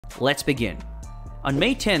Let's begin. On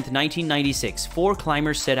May 10, 1996, 4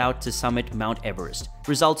 climbers set out to summit Mount Everest,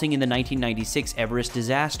 resulting in the 1996 Everest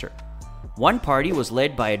disaster. One party was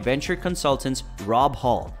led by adventure consultants Rob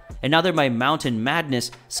Hall, another by Mountain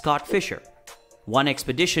Madness Scott Fisher. One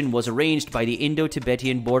expedition was arranged by the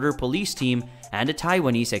Indo-Tibetan Border Police Team and a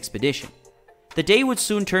Taiwanese expedition. The day would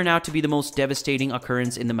soon turn out to be the most devastating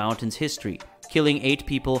occurrence in the mountain's history, killing 8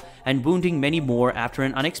 people and wounding many more after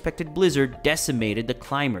an unexpected blizzard decimated the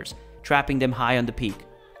climbers, trapping them high on the peak.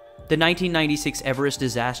 The 1996 Everest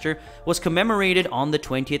disaster was commemorated on the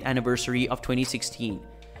 20th anniversary of 2016.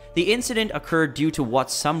 The incident occurred due to what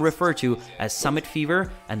some refer to as summit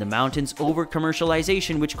fever and the mountain's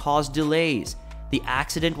over-commercialization, which caused delays. The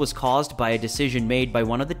accident was caused by a decision made by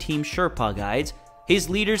one of the team's Sherpa guides, his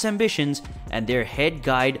leader's ambitions, and their head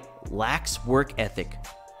guide lax work ethic.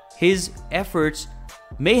 His efforts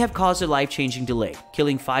may have caused a life-changing delay,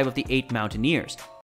 killing 5 of the 8 mountaineers.